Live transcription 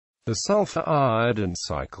The sulfur-iodine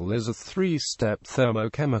cycle is a three-step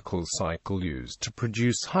thermochemical cycle used to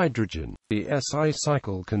produce hydrogen. The SI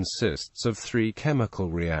cycle consists of three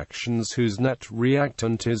chemical reactions whose net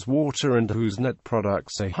reactant is water and whose net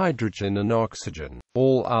products are hydrogen and oxygen.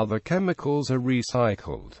 All other chemicals are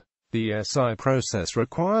recycled. The SI process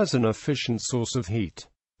requires an efficient source of heat.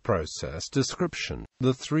 Process description.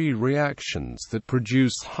 The three reactions that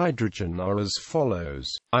produce hydrogen are as follows: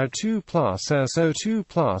 I2 plus SO2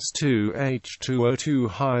 plus 2H2O2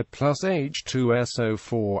 high plus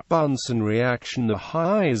H2SO4. Bunsen reaction. The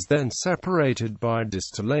high is then separated by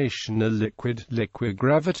distillation, a liquid-liquid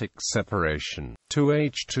gravitic separation.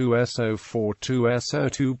 2H2SO4 to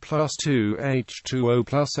SO2 plus 2H2O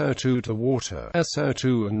plus O2 to water.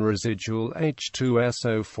 SO2 and residual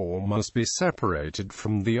H2SO4 must be separated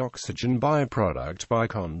from the oxygen byproduct by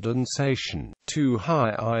condensation. 2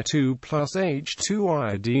 high I2 plus H2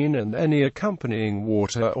 iodine and any accompanying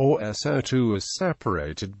water or SO2 is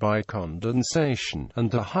separated by condensation, and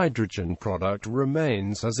the hydrogen product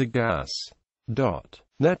remains as a gas.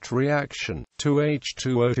 Net reaction.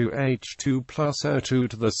 2H2O to H2 plus O2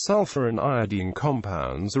 to the sulfur and iodine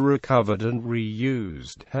compounds are recovered and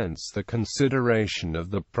reused, hence the consideration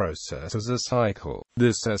of the process as a cycle.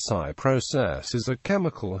 This SI process is a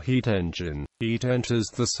chemical heat engine. Heat enters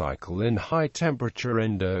the cycle in high-temperature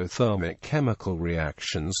endothermic chemical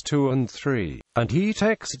reactions 2 and 3, and heat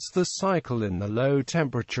exits the cycle in the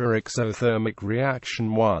low-temperature exothermic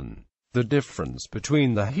reaction 1. The difference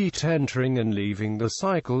between the heat entering and leaving the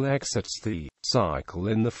cycle exits the cycle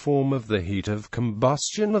in the form of the heat of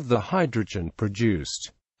combustion of the hydrogen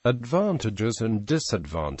produced. Advantages and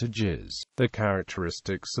disadvantages. The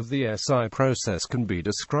characteristics of the SI process can be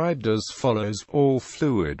described as follows: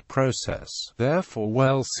 all-fluid process, therefore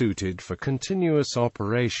well suited for continuous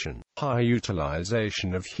operation. High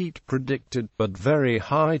utilization of heat predicted, but very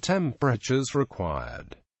high temperatures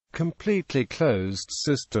required. Completely closed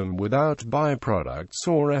system without byproducts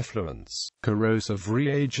or effluents. Corrosive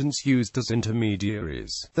reagents used as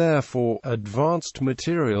intermediaries. Therefore, advanced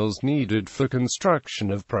materials needed for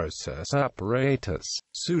construction of process apparatus,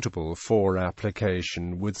 suitable for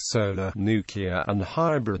application with solar, nuclear, and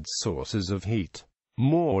hybrid sources of heat.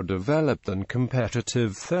 More developed than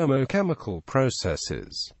competitive thermochemical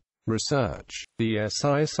processes. Research. The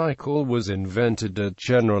SI cycle was invented at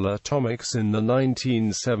General Atomics in the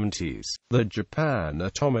 1970s. The Japan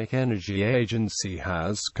Atomic Energy Agency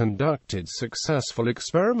has conducted successful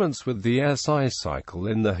experiments with the SI cycle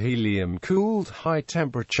in the helium-cooled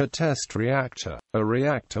high-temperature test reactor, a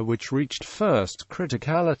reactor which reached first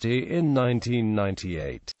criticality in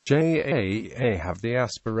 1998. JAA have the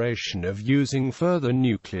aspiration of using further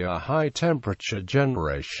nuclear high-temperature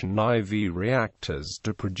generation IV reactors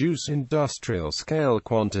to produce industrial-scale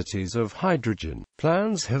quantities of hydrogen.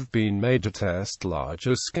 Plans have been made to test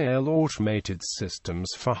larger-scale automated systems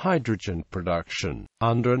for hydrogen production.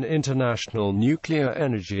 Under an International Nuclear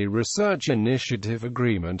Energy Research Initiative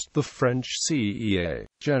agreement, the French CEA,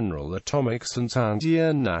 General Atomics and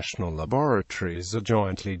Saint-Cyr National Laboratories are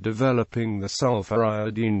jointly developing the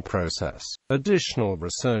sulfur-iodine process. Additional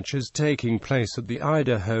research is taking place at the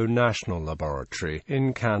Idaho National Laboratory,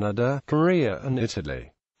 in Canada, Korea and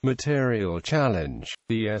Italy. Material challenge.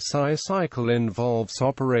 The SI cycle involves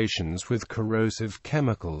operations with corrosive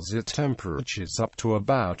chemicals at temperatures up to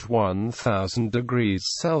about 1000 degrees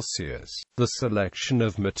Celsius. The selection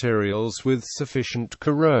of materials with sufficient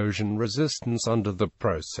corrosion resistance under the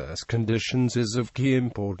process conditions is of key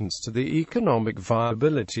importance to the economic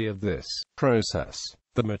viability of this process.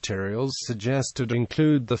 The materials suggested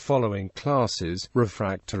include the following classes: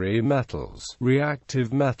 refractory metals,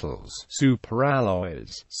 reactive metals,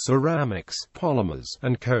 superalloys, ceramics, polymers,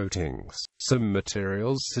 and coatings. Some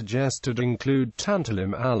materials suggested include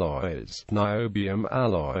tantalum alloys, niobium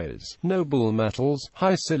alloys, noble metals,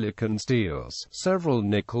 high silicon steels, several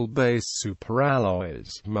nickel-based superalloys,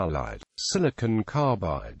 malide, silicon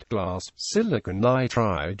carbide, glass, silicon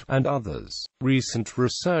nitride, and others. Recent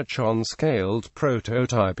research on scaled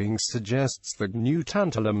prototyping suggests that new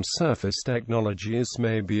tantalum surface technologies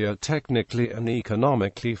may be a technically and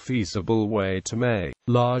economically feasible way to make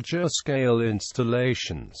larger-scale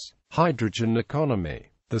installations. Hydrogen economy.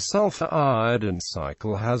 The sulfur-iodine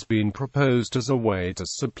cycle has been proposed as a way to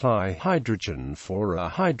supply hydrogen for a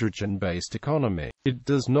hydrogen-based economy. It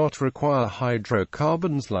does not require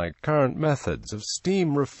hydrocarbons like current methods of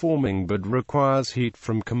steam reforming but requires heat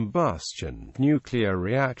from combustion, nuclear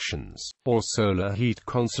reactions, or solar heat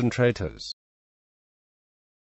concentrators.